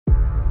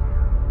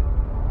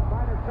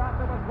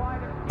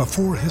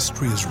Before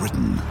history is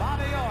written,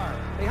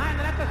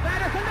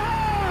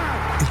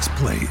 it's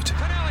played.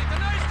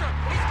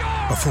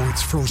 Before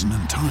it's frozen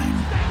in time,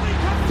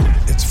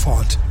 it's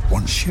fought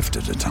one shift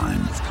at a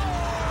time.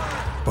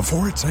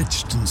 Before it's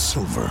etched in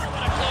silver,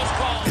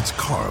 it's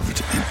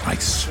carved in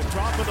ice.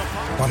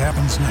 What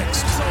happens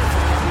next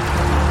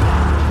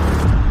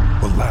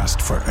will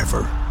last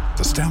forever.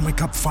 The Stanley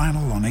Cup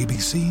Final on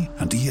ABC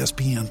and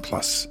ESPN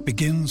Plus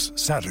begins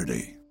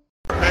Saturday.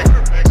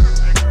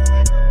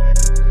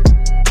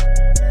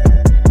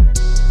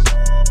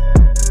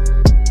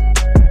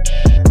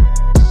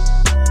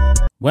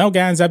 Well,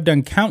 guys, I've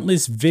done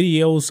countless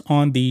videos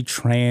on the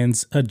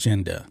trans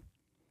agenda.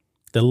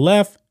 The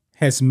left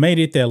has made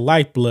it their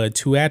lifeblood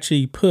to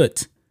actually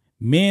put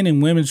men in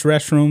women's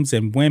restrooms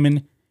and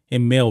women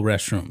in male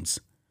restrooms.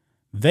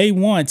 They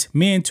want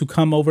men to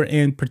come over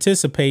and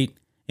participate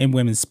in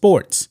women's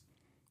sports.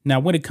 Now,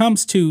 when it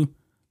comes to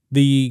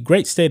the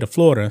great state of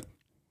Florida,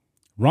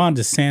 Ron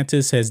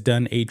DeSantis has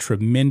done a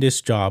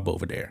tremendous job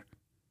over there.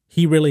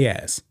 He really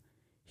has.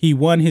 He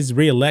won his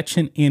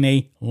re-election in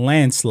a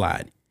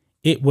landslide.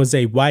 It was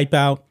a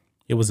wipeout.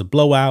 It was a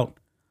blowout.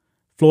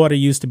 Florida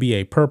used to be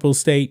a purple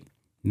state.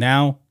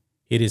 Now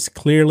it is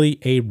clearly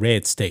a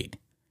red state.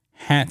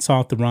 Hats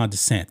off to Ron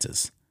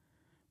DeSantis.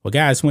 Well,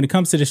 guys, when it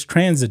comes to this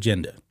trans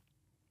agenda,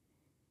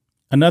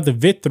 another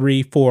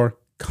victory for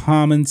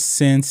common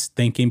sense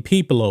thinking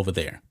people over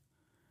there.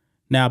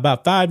 Now,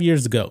 about 5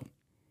 years ago,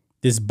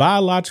 this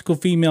biological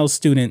female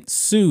student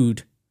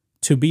sued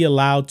to be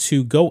allowed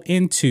to go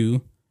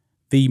into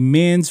the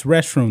men's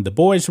restroom, the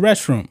boys'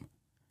 restroom.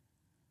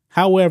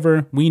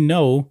 However, we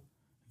know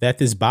that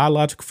this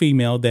biological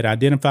female that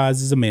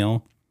identifies as a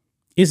male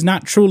is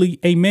not truly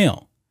a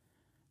male.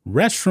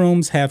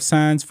 Restrooms have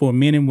signs for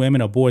men and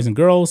women or boys and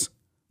girls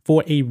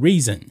for a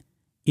reason.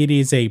 It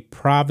is a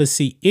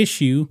privacy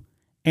issue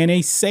and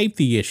a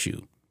safety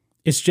issue.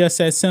 It's just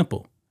that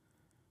simple.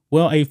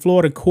 Well, a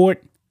Florida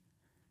court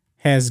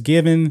has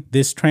given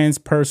this trans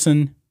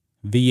person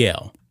the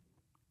L.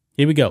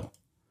 Here we go.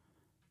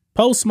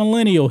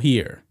 Post-millennial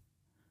here.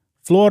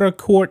 Florida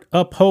court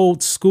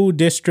upholds school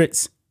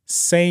district's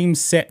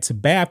same-sex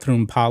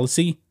bathroom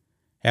policy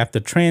after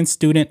trans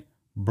student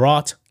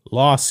brought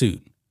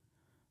lawsuit.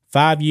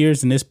 5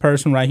 years, and this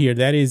person right here,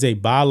 that is a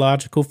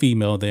biological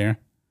female there,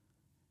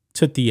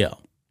 took the L.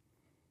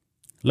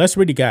 Let's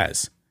read it,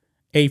 guys.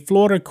 A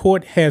Florida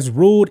court has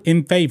ruled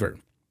in favor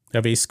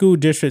of a school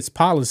district's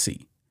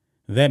policy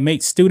that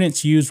makes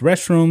students use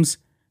restrooms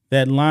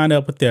that line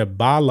up with their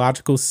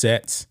biological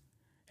sex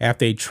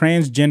after a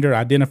transgender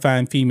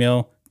identifying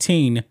female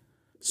teen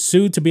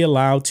sued to be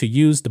allowed to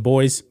use the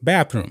boys'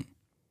 bathroom.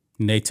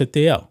 And they took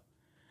the L.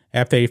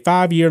 After a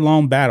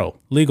 5-year-long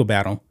legal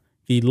battle,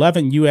 the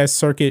 11th U.S.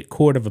 Circuit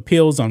Court of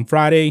Appeals on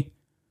Friday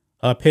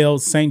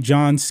upheld St.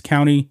 Johns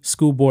County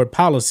School Board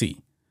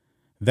policy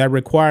that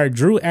required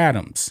Drew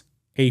Adams,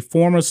 a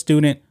former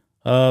student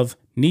of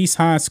Nice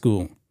High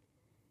School,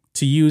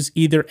 to use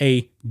either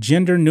a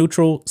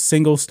gender-neutral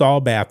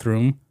single-stall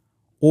bathroom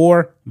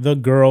or the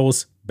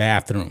girls'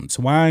 bathrooms.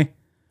 Why?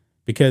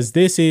 Because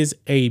this is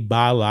a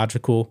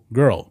biological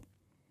girl.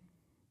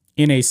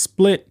 In a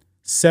split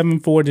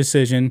 7-4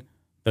 decision,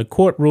 the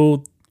court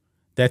ruled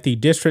that the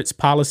district's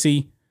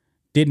policy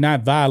did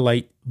not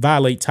violate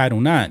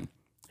Title IX,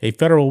 a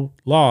federal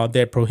law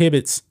that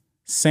prohibits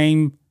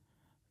sex-based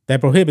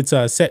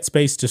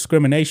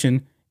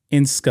discrimination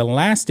in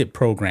scholastic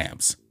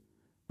programs,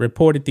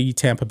 reported the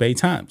Tampa Bay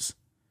Times.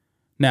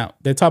 Now,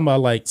 they're talking about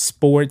like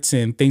sports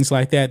and things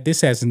like that. This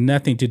has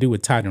nothing to do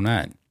with Title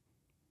IX,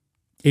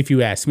 if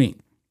you ask me.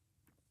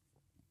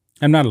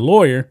 I'm not a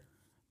lawyer,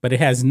 but it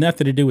has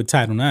nothing to do with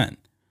Title IX.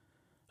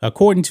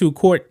 According to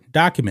court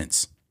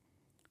documents,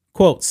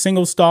 quote,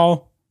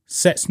 single-stall,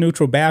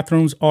 sex-neutral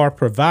bathrooms are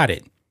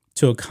provided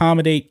to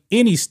accommodate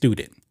any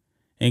student,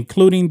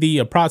 including the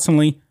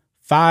approximately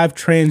 5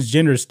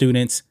 transgender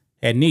students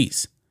at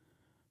Nice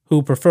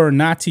who prefer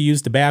not to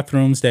use the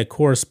bathrooms that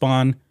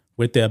correspond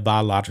with their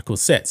biological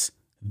sex.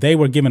 They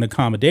were given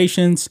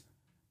accommodations,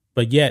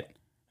 but yet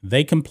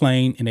they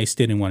complained and they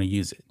still didn't want to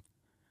use it.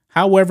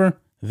 However,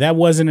 that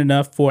wasn't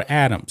enough for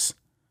Adams,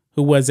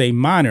 who was a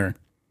minor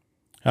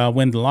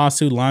when the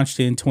lawsuit launched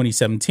in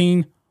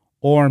 2017,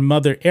 or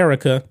Mother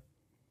Erica,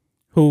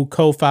 who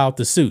co-filed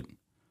the suit.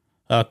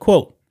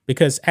 Quote,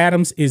 because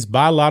Adams is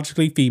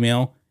biologically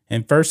female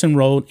and first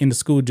enrolled in the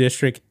school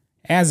district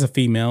as a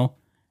female,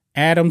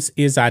 Adams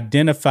is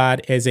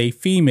identified as a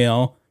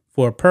female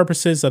for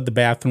purposes of the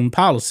bathroom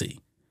policy.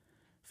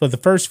 For the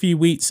first few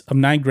weeks of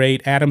 9th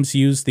grade, Adams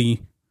used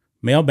the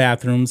male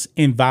bathrooms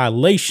in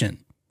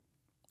violation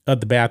of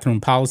the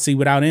bathroom policy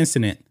without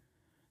incident.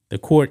 The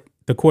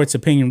court's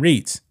opinion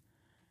reads,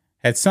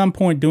 at some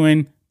point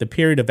during the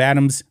period of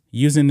Adams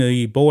using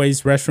the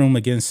boys' restroom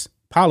against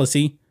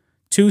policy,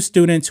 2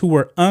 students who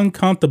were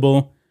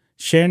uncomfortable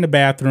sharing the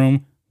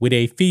bathroom with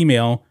a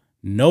female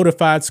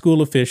notified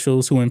school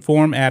officials who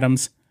informed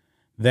Adams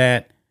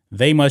that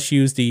they must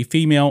use the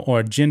female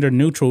or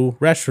gender-neutral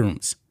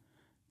restrooms.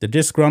 The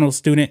disgruntled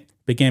student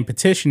began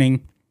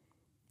petitioning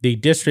the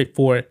district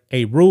for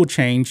a rule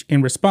change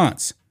in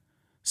response.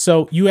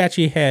 So you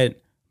actually had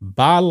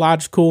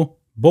biological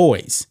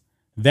boys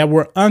that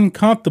were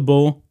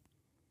uncomfortable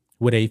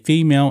with a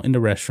female in the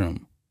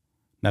restroom.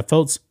 Now,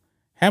 folks,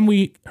 haven't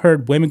we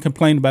heard women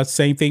complain about the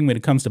same thing when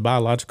it comes to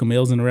biological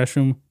males in the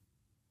restroom?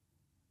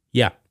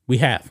 Yeah, we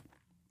have.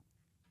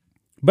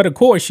 But of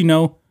course,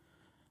 the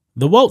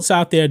wokes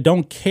out there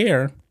don't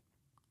care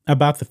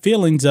about the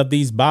feelings of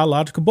these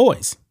biological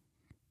boys.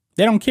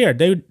 They don't care.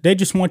 They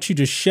just want you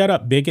to shut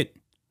up, bigot.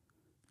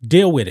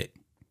 Deal with it.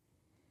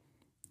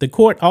 The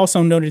court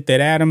also noted that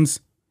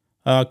Adams,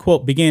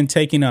 quote, began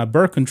taking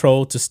birth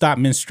control to stop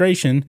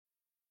menstruation.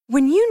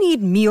 When you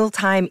need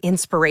mealtime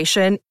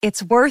inspiration,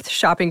 it's worth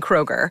shopping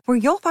Kroger, where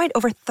you'll find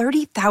over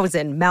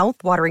 30,000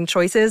 mouth-watering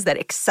choices that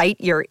excite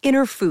your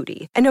inner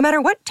foodie. And no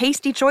matter what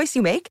tasty choice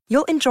you make,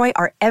 you'll enjoy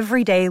our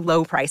everyday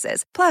low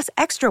prices, plus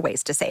extra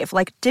ways to save,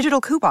 like digital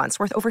coupons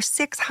worth over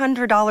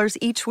 $600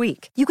 each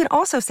week. You can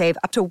also save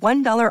up to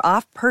 $1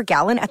 off per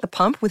gallon at the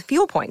pump with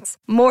fuel points.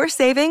 More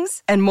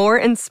savings and more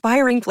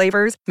inspiring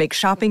flavors make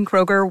shopping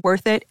Kroger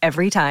worth it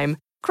every time.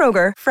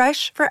 Kroger,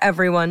 fresh for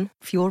everyone.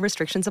 Fuel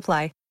restrictions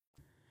apply.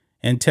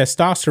 And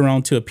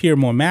testosterone to appear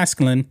more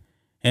masculine,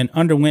 and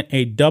underwent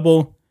a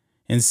double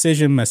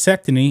incision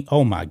mastectomy,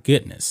 oh my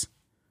goodness,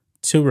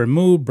 to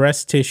remove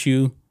breast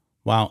tissue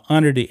while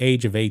under the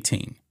age of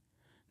 18.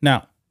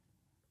 Now,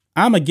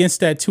 I'm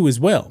against that too as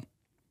well.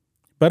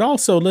 But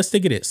also, let's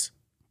think of this.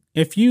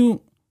 If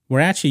you were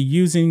actually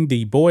using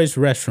the boys'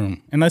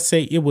 restroom, and let's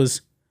say it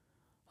was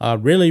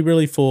really,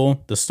 really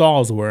full, the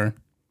stalls were,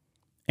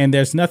 and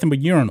there's nothing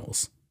but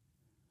urinals,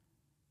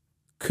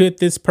 could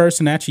this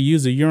person actually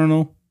use a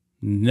urinal?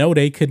 No,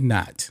 they could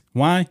not.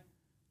 Why?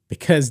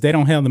 Because they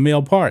don't have the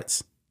male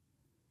parts.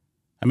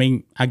 I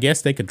mean, I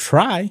guess they could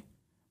try,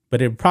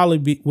 but it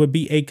probably would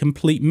be a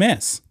complete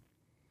mess.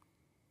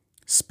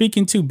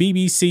 Speaking to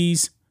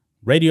BBC's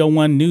Radio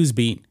 1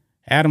 Newsbeat,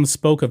 Adams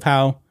spoke of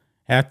how,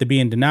 after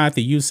being denied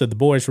the use of the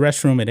boys'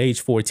 restroom at age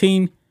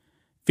 14,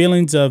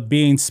 feelings of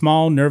being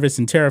small, nervous,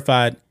 and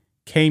terrified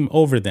came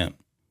over them.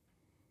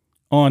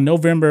 On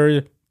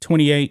June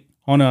 28th,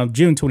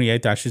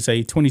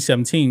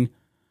 2017,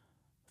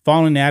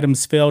 following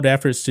Adams' failed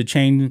efforts to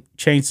change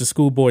the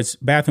school board's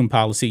bathroom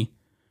policy,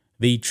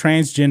 the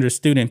transgender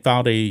student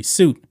filed a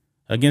suit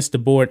against the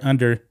board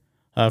under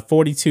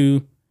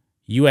 42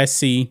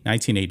 USC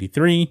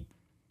 1983,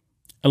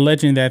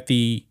 alleging that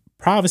the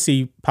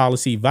privacy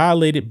policy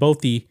violated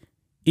both the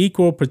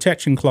Equal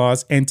Protection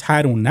Clause and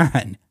Title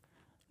IX.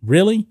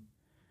 Really?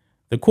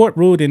 The court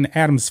ruled in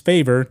Adams'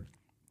 favor,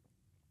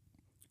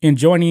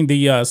 enjoining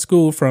the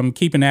school from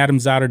keeping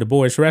Adams out of the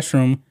boys'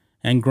 restroom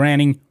and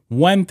granting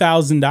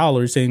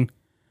 $1,000 in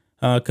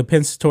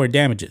compensatory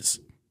damages.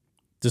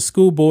 The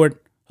school board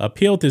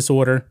appealed this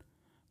order,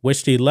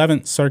 which the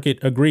 11th Circuit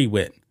agreed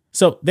with.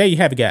 So there you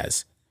have it,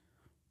 guys.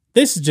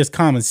 This is just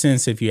common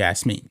sense, if you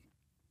ask me.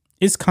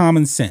 It's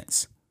common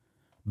sense.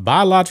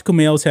 Biological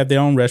males have their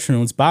own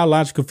restrooms.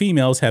 Biological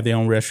females have their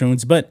own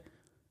restrooms. But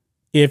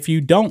if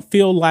you don't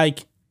feel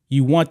like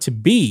you want to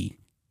be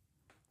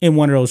in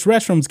one of those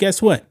restrooms,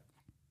 guess what?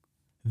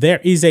 There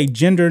is a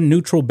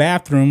gender-neutral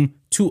bathroom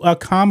to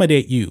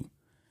accommodate you.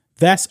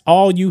 That's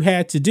all you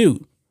had to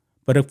do.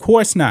 But of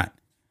course not.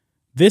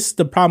 This is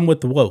the problem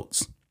with the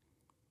wokes.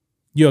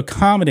 You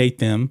accommodate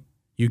them,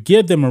 you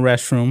give them a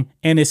restroom,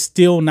 and it's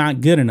still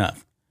not good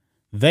enough.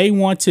 They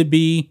want to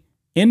be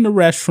in the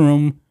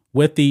restroom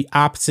with the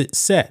opposite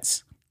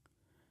sex.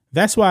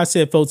 That's why I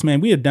said, folks, man,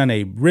 we have done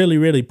a really,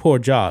 really poor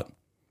job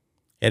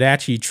at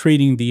actually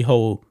treating the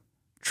whole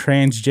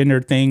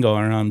transgender thing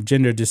or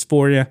gender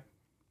dysphoria,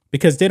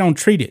 because they don't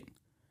treat it.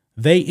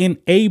 They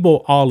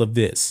enable all of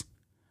this.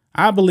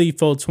 I believe,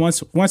 folks,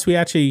 once we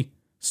actually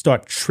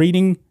start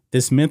treating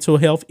this mental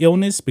health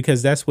illness,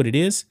 because that's what it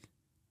is,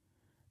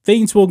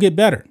 things will get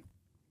better.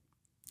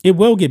 It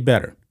will get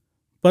better.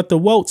 But the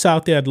wokes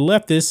out there, the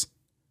leftists,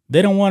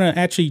 they don't want to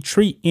actually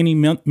treat any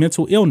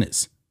mental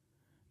illness.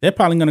 They're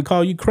probably going to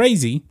call you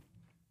crazy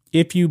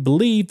if you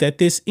believe that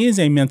this is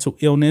a mental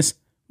illness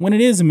when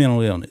it is a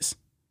mental illness.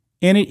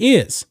 And it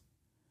is.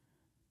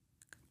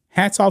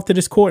 Hats off to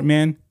this court,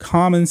 man.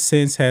 Common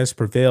sense has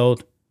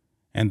prevailed.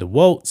 And the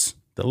wokes,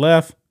 the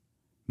left,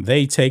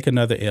 they take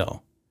another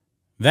L.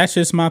 That's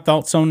just my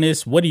thoughts on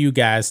this. What do you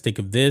guys think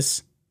of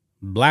this?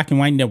 Black and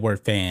White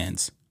Network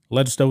fans,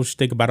 let us know what you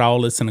think about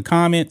all this in the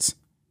comments.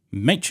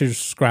 Make sure to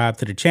subscribe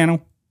to the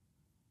channel.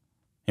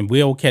 And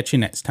we'll catch you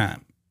next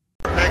time.